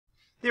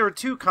There are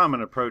two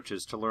common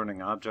approaches to learning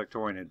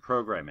object-oriented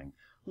programming.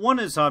 One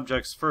is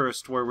objects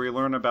first, where we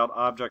learn about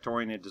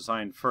object-oriented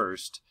design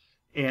first,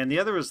 and the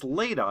other is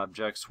late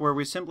objects, where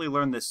we simply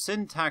learn the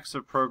syntax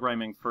of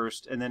programming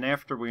first, and then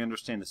after we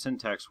understand the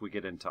syntax, we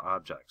get into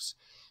objects.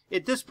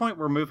 At this point,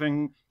 we're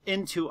moving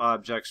into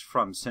objects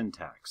from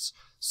syntax.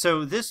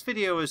 So this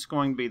video is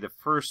going to be the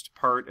first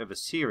part of a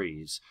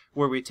series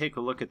where we take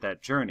a look at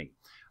that journey.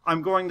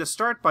 I'm going to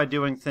start by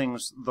doing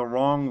things the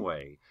wrong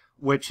way,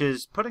 which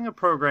is putting a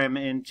program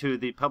into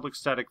the public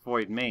static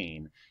void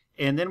main,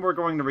 and then we're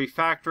going to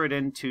refactor it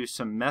into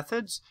some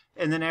methods,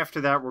 and then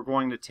after that we're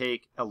going to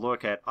take a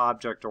look at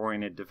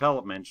object-oriented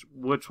development,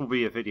 which will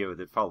be a video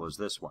that follows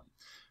this one.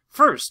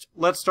 First,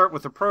 let's start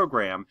with a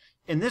program.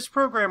 In this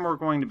program we're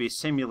going to be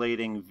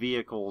simulating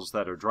vehicles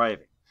that are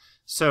driving.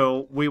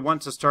 So we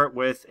want to start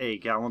with a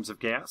gallons of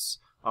gas,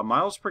 a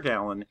miles per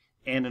gallon,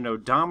 and an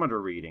odometer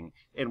reading,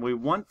 and we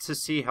want to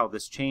see how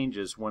this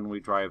changes when we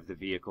drive the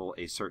vehicle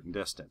a certain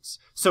distance.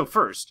 So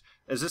first,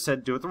 as I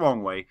said, do it the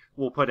wrong way.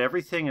 We'll put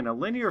everything in a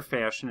linear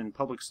fashion in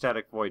public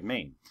static void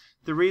main.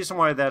 The reason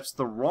why that's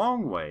the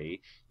wrong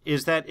way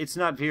is that it's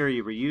not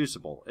very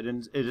reusable.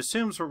 It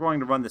assumes we're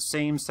going to run the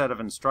same set of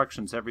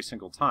instructions every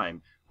single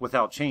time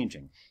without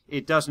changing.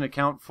 It doesn't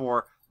account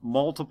for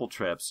multiple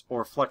trips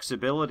or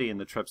flexibility in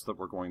the trips that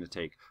we're going to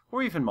take,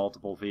 or even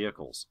multiple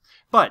vehicles.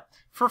 But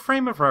for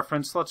frame of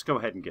reference, let's go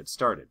ahead and get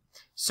started.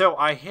 So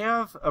I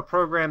have a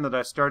program that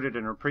I started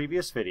in a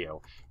previous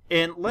video,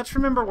 and let's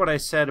remember what I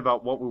said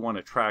about what we want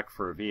to track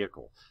for a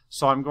vehicle.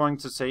 So I'm going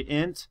to say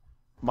int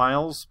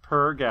miles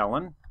per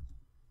gallon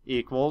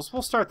equals,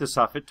 we'll start this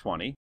off at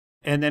 20,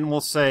 and then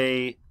we'll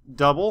say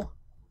double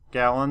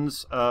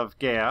gallons of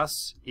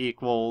gas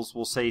equals,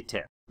 we'll say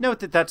 10. Note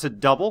that that's a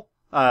double.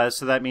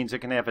 So that means it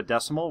can have a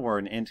decimal where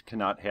an int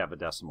cannot have a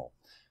decimal.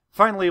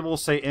 Finally, we'll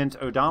say int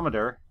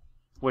odometer,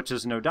 which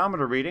is an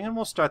odometer reading, and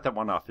we'll start that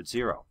one off at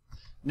 0.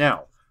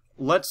 Now,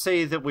 let's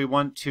say that we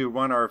want to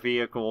run our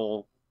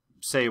vehicle,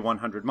 say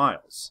 100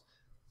 miles.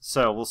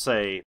 So we'll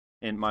say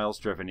int miles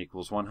driven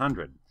equals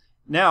 100.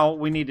 Now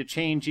we need to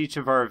change each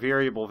of our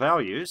variable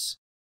values.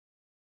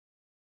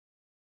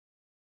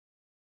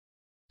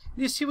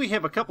 You see we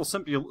have a couple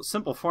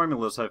simple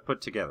formulas I've put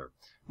together.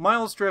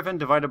 Miles driven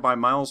divided by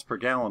miles per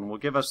gallon will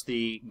give us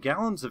the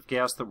gallons of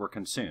gas that were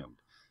consumed.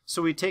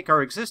 So we take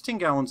our existing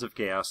gallons of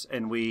gas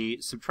and we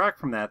subtract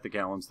from that the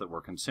gallons that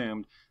were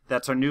consumed.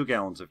 That's our new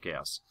gallons of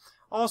gas.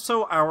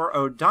 Also, our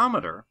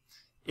odometer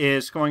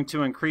is going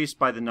to increase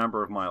by the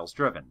number of miles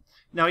driven.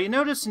 Now you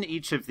notice in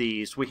each of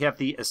these we have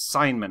the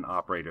assignment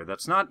operator.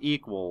 That's not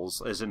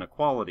equals as in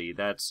equality,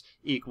 that's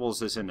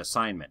equals as in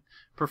assignment.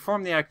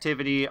 Perform the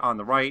activity on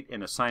the right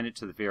and assign it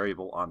to the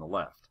variable on the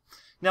left.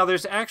 Now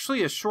there's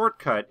actually a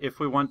shortcut if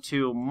we want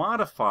to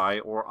modify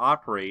or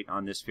operate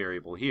on this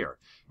variable here.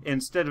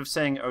 Instead of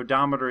saying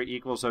odometer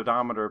equals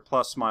odometer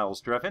plus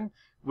miles driven,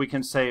 we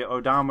can say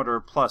odometer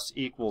plus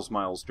equals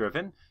miles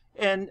driven.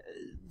 And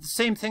the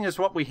same thing as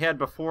what we had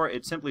before,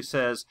 it simply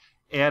says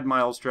add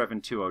miles driven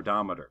to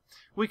odometer.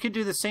 We could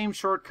do the same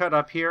shortcut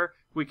up here.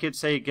 We could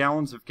say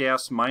gallons of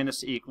gas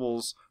minus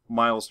equals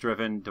miles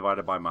driven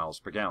divided by miles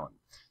per gallon.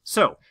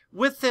 So,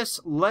 with this,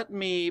 let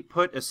me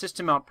put a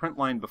system out print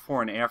line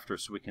before and after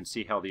so we can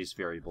see how these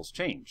variables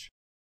change.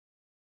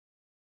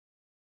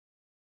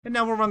 And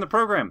now we'll run the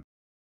program.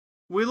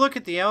 We look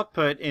at the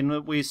output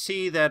and we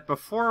see that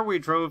before we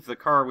drove the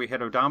car we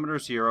had odometer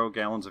 0,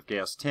 gallons of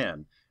gas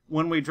 10.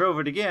 When we drove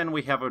it again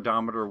we have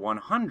odometer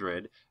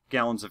 100,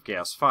 gallons of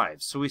gas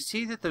 5. So we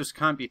see that those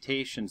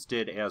computations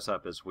did add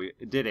up as we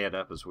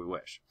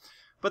wish.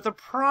 But the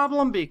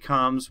problem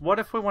becomes, what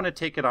if we want to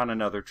take it on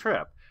another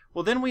trip?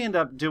 Well, then we end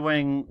up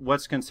doing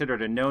what's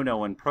considered a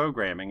no-no in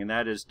programming, and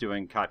that is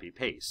doing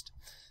copy-paste.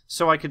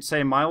 So I could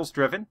say miles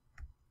driven,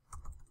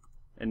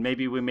 and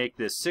maybe we make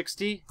this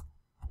 60,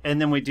 and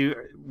then we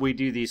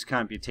do these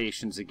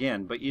computations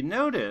again. But you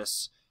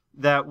notice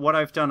that what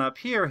I've done up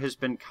here has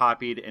been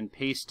copied and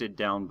pasted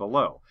down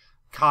below.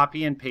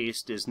 Copy and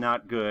paste is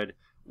not good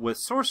with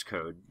source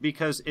code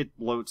because it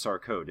bloats our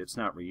code. It's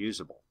not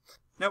reusable.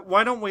 Now,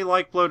 why don't we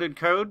like bloated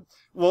code?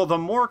 Well, the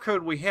more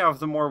code we have,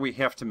 the more we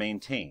have to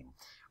maintain.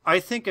 I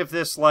think of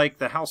this like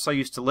the house I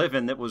used to live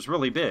in that was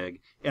really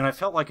big, and I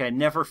felt like I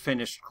never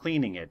finished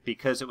cleaning it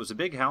because it was a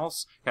big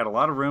house, had a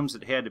lot of rooms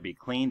that had to be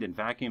cleaned and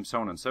vacuumed,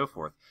 so on and so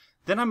forth.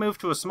 Then I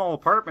moved to a small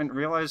apartment and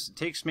realized it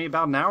takes me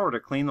about an hour to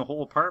clean the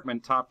whole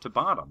apartment top to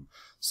bottom.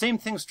 Same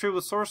thing's true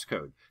with source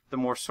code. The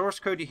more source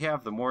code you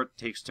have, the more it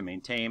takes to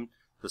maintain.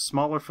 The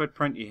smaller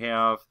footprint you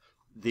have,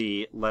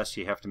 the less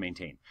you have to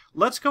maintain.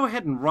 Let's go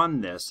ahead and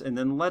run this, and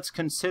then let's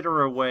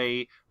consider a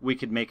way we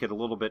could make it a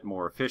little bit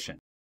more efficient.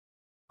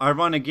 I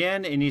run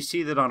again, and you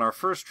see that on our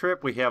first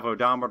trip we have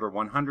odometer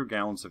 100,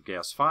 gallons of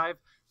gas 5.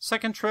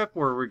 Second trip,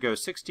 where we go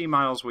 60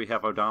 miles, we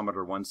have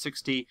odometer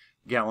 160,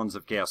 gallons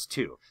of gas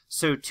 2.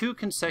 So 2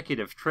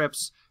 consecutive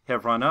trips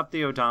have run up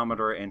the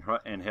odometer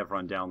and have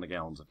run down the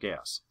gallons of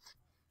gas.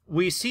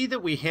 We see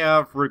that we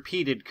have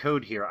repeated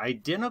code here,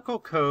 identical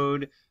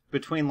code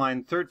between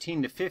line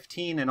 13 to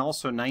 15 and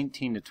also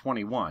 19 to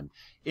 21.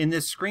 And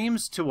this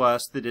screams to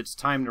us that it's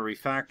time to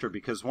refactor,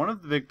 because one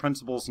of the big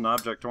principles in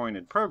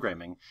object-oriented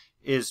programming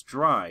is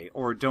dry,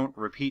 or don't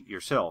repeat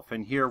yourself,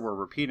 and here we're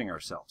repeating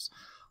ourselves.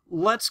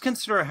 Let's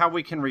consider how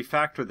we can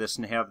refactor this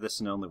and have this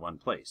in only one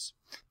place.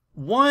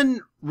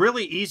 One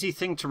really easy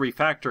thing to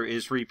refactor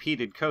is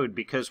repeated code,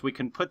 because we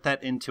can put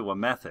that into a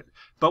method.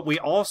 But we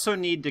also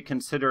need to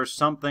consider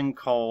something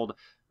called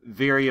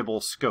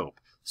variable scope.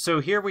 So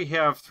here we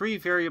have 3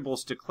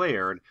 variables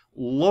declared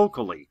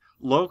locally.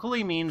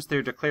 Locally means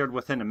they're declared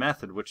within a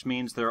method, which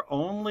means they're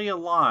only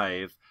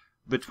alive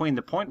between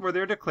the point where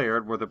they're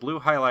declared, where the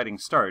blue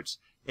highlighting starts,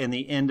 and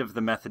the end of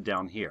the method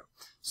down here.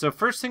 So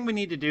first thing we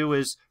need to do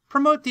is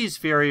promote these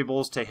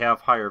variables to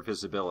have higher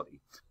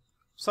visibility.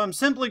 So I'm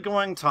simply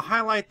going to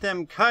highlight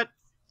them, cut,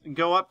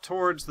 go up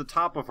towards the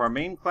top of our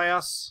main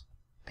class,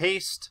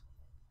 paste,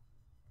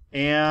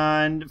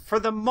 and for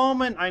the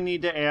moment I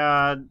need to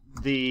add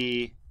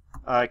the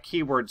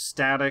keyword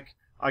static.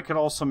 I could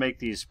also make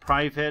these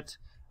private.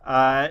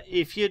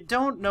 If you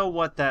don't know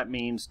what that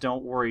means,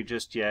 don't worry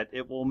just yet.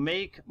 It will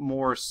make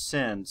more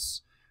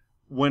sense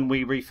when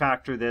we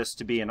refactor this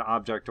to be an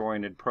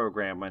object-oriented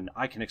program, and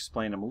I can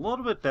explain them a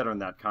little bit better in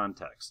that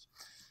context.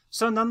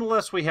 So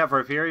nonetheless, we have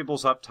our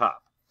variables up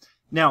top.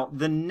 Now,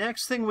 the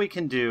next thing we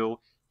can do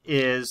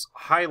is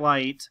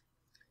highlight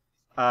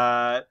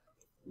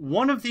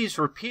one of these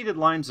repeated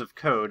lines of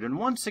code, and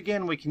once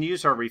again we can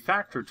use our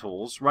refactor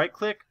tools.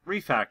 Right-click,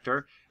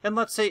 refactor, and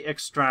let's say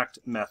extract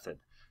method.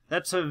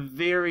 That's a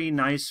very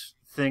nice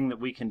thing that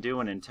we can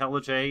do in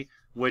IntelliJ,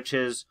 which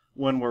is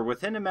when we're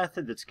within a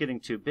method that's getting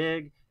too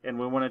big and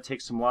we want to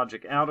take some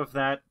logic out of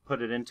that,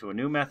 put it into a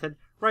new method,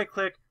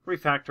 right-click,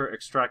 refactor,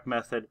 extract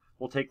method.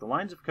 We'll take the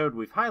lines of code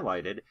we've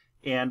highlighted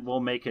and we'll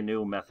make a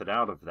new method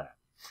out of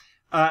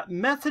that.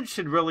 Methods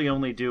should really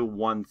only do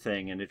one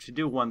thing, and it should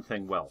do one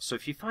thing well. So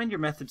if you find your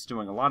method's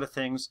doing a lot of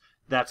things,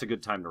 that's a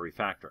good time to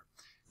refactor.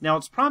 Now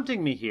it's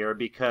prompting me here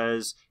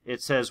because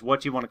it says,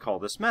 what do you want to call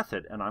this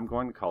method? And I'm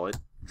going to call it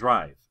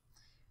drive.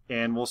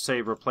 And we'll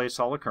say replace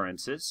all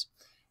occurrences.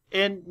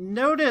 And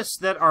notice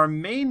that our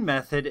main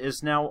method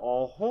is now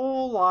a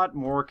whole lot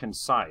more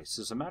concise.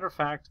 As a matter of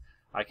fact,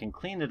 I can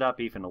clean it up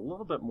even a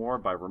little bit more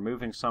by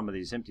removing some of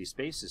these empty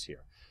spaces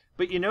here.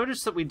 But you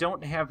notice that we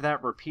don't have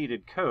that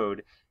repeated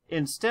code.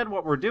 Instead,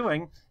 what we're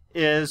doing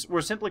is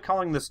we're simply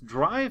calling this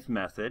drive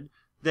method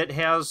that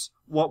has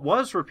what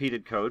was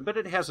repeated code, but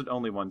it has it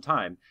only one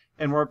time.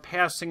 And we're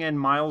passing in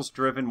miles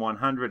driven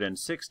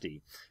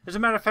 160. As a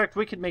matter of fact,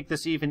 we could make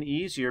this even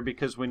easier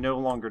because we no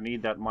longer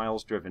need that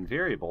miles driven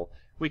variable.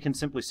 We can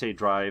simply say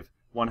drive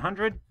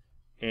 100,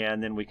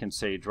 and then we can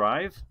say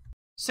drive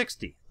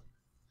 60.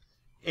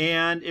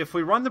 And if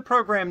we run the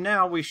program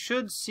now, we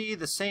should see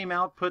the same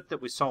output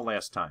that we saw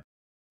last time.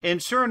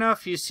 And sure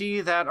enough, you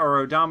see that our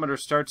odometer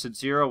starts at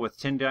 0 with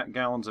 10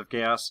 gallons of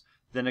gas,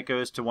 then it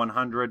goes to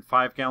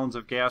 105 gallons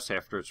of gas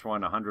after it's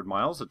run 100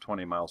 miles at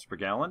 20 miles per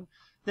gallon.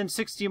 Then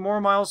 60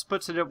 more miles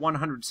puts it at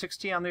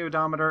 160 on the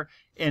odometer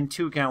and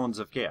 2 gallons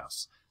of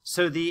gas.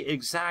 So the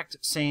exact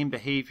same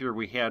behavior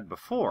we had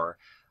before,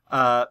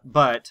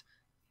 but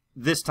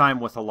this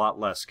time with a lot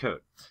less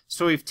code.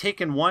 So we've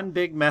taken one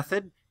big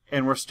method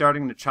and we're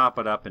starting to chop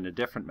it up into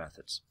different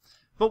methods.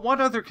 But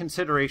what other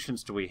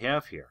considerations do we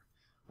have here?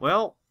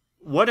 Well,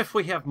 what if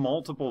we have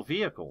multiple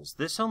vehicles?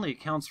 This only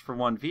accounts for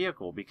one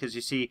vehicle because,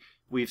 you see,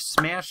 we've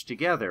smashed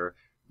together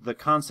the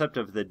concept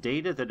of the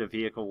data that a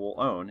vehicle will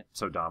own,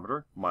 its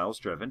odometer, miles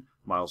driven,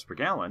 miles per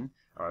gallon,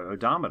 or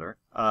odometer,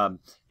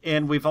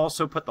 and we've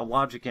also put the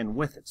logic in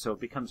with it, so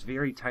it becomes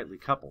very tightly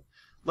coupled.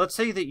 Let's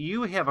say that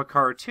you have a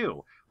car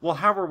too. Well,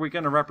 how are we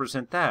going to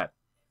represent that?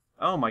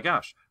 Oh my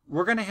gosh,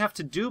 we're going to have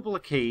to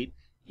duplicate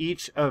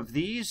each of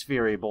these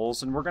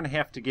variables, and we're going to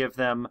have to give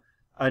them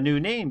a new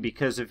name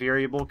because a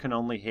variable can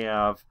only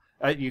have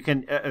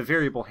a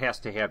variable has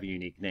to have a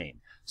unique name.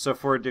 So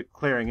if we're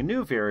declaring a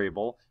new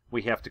variable,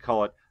 we have to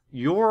call it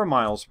your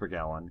miles per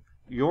gallon,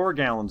 your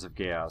gallons of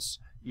gas,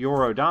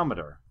 your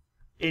odometer.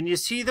 And you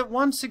see that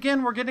once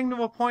again we're getting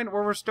to a point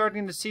where we're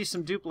starting to see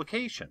some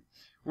duplication.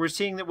 We're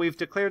seeing that we've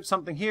declared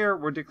something here,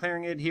 we're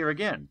declaring it here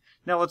again.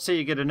 Now let's say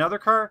you get another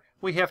car,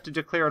 we have to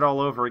declare it all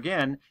over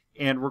again,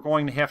 and we're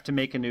going to have to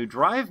make a new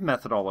drive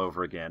method all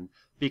over again,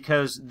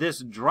 because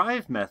this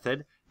drive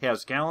method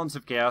has gallons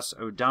of gas,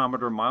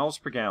 odometer, miles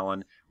per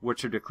gallon,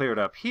 which are declared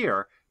up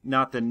here,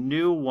 not the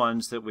new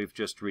ones that we've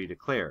just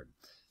redeclared.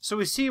 So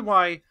we see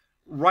why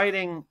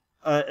writing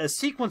a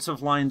sequence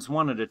of lines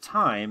one at a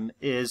time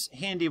is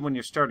handy when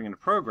you're starting in a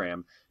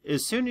program.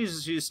 As soon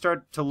as you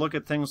start to look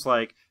at things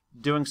like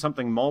doing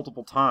something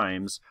multiple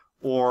times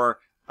or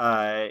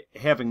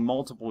having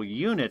multiple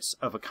units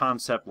of a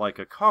concept like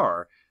a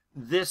car,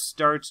 this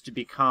starts to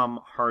become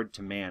hard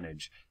to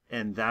manage,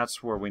 and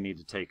that's where we need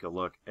to take a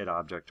look at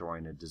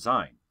object-oriented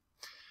design.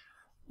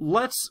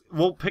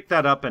 We'll pick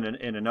that up in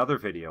another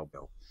video.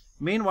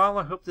 Meanwhile,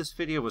 I hope this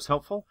video was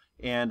helpful,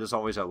 and as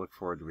always, I look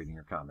forward to reading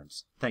your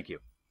comments. Thank you.